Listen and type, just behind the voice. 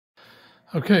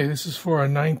Okay, this is for a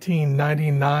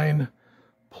 1999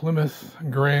 Plymouth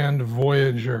Grand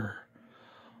Voyager.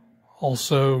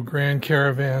 Also Grand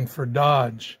Caravan for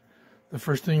Dodge. The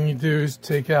first thing you do is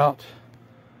take out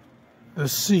the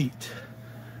seat.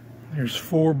 There's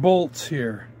 4 bolts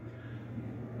here.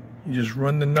 You just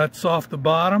run the nuts off the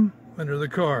bottom under the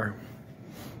car.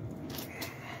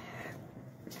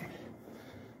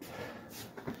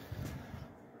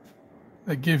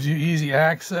 That gives you easy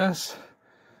access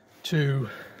to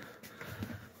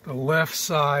the left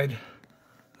side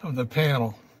of the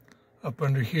panel up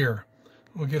under here.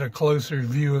 We'll get a closer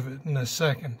view of it in a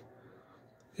second.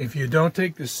 If you don't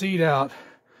take the seat out,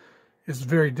 it's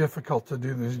very difficult to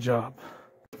do this job.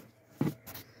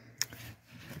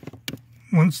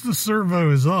 Once the servo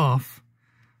is off,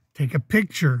 take a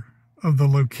picture of the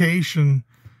location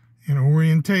and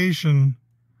orientation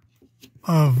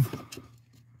of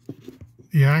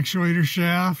the actuator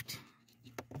shaft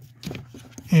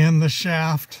and the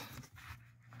shaft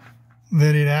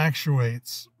that it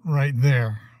actuates right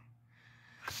there.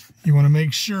 You want to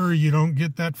make sure you don't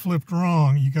get that flipped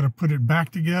wrong. You got to put it back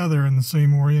together in the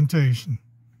same orientation.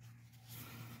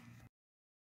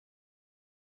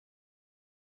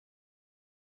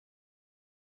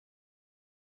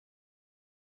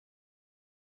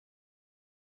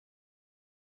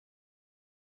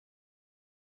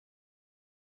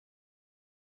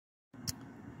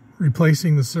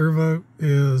 Replacing the servo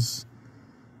is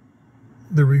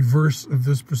the reverse of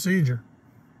this procedure.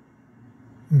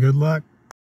 Good luck.